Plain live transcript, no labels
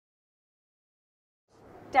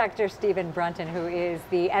Dr. Stephen Brunton, who is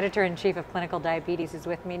the editor-in-chief of Clinical Diabetes, is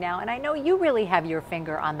with me now, and I know you really have your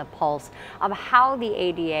finger on the pulse of how the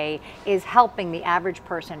ADA is helping the average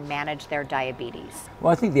person manage their diabetes.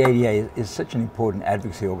 Well, I think the ADA is such an important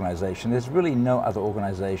advocacy organization. There's really no other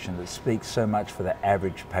organization that speaks so much for the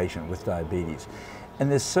average patient with diabetes. And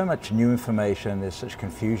there's so much new information, there's such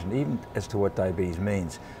confusion even as to what diabetes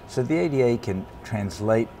means. So the ADA can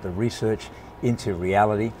translate the research into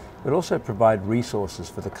reality, but also provide resources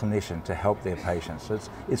for the clinician to help their patients. So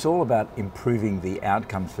it's all about improving the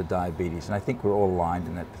outcomes for diabetes, and I think we're all aligned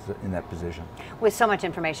in that position. With so much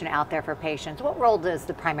information out there for patients, what role does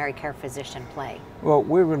the primary care physician play? Well,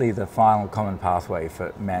 we're really the final common pathway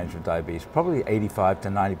for management of diabetes. Probably 85 to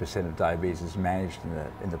 90% of diabetes is managed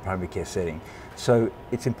in the primary care setting. So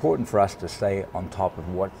it's important for us to stay on top of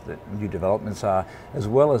what the new developments are, as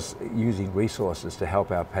well as using resources to help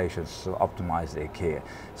our patients to optimize their care.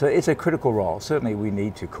 So it's a critical role. Certainly we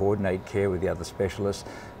need to coordinate care with the other specialists,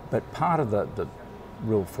 but part of the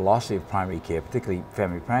real philosophy of primary care, particularly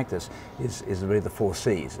family practice, is really the 4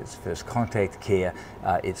 C's. It's first contact care,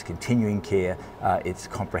 it's continuing care, it's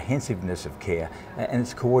comprehensiveness of care, and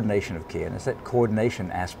it's coordination of care. And it's that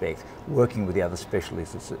coordination aspect, working with the other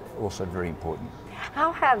specialists, that's also very important.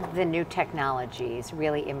 How have the new technologies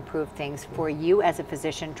really improved things for you as a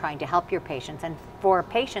physician trying to help your patients and for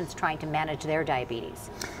patients trying to manage their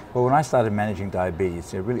diabetes? Well, when I started managing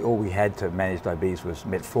diabetes, really all we had to manage diabetes was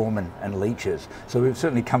metformin and leeches. So we've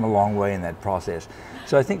certainly come a long way in that process.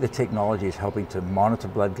 So I think the technology is helping to monitor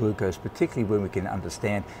blood glucose, particularly when we can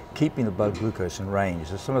understand keeping the blood glucose in range.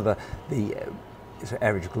 So some of the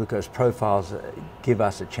average glucose profiles give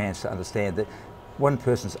us a chance to understand that one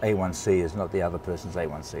person's A1C is not the other person's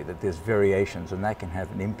A1C, that there's variations, and that can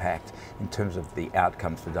have an impact in terms of the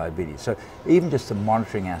outcomes for diabetes. So even just the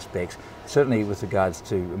monitoring aspects, certainly with regards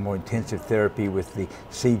to more intensive therapy with the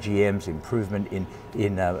CGM's improvement in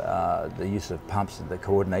the use of pumps and the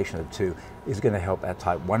coordination of the two is going to help our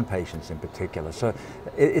type 1 patients in particular. So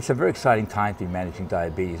it's a very exciting time to be managing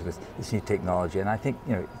diabetes with this new technology, and I think,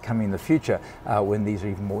 you know, coming in the future when these are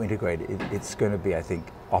even more integrated, it's going to be, I think,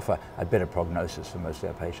 offer a better prognosis for most of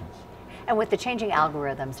our patients. And with the changing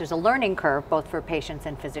algorithms, there's a learning curve both for patients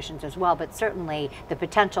and physicians as well, but certainly the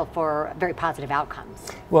potential for very positive outcomes.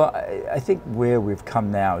 Well, I think where we've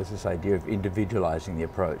come now is this idea of individualizing the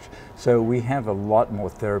approach. So we have a lot more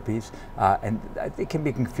therapies, and it can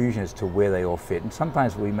be confusion as to where they all fit. And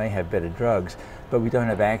sometimes we may have better drugs, but we don't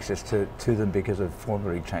have access to them because of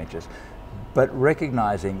formulary changes. But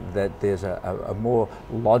recognizing that there's a more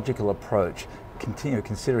logical approach,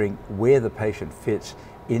 considering where the patient fits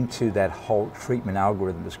into that whole treatment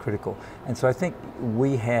algorithm is critical. And so I think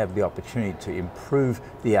we have the opportunity to improve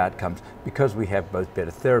the outcomes because we have both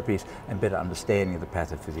better therapies and better understanding of the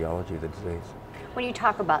pathophysiology of the disease. When you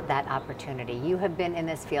talk about that opportunity, you have been in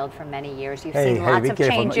this field for many years. You've seen lots of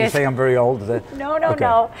changes. You say I'm very old?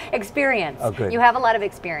 No. Experience. Oh, good. You have a lot of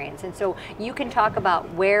experience, and so you can talk about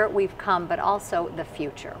where we've come, but also the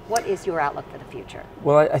future. What is your outlook for the future?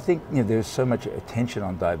 Well, I think, you know, there's so much attention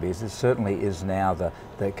on diabetes. There certainly is now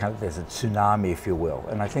there's a tsunami, if you will,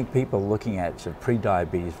 and I think people are looking at sort of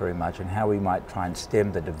pre-diabetes very much and how we might try and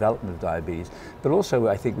stem the development of diabetes. But also,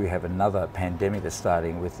 I think we have another pandemic that's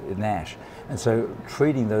starting with NASH, and so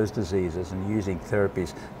treating those diseases and using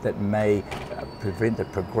therapies that may prevent the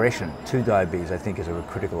progression to diabetes, I think, is a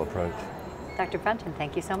critical approach. Dr. Brunton,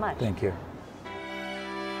 thank you so much. Thank you.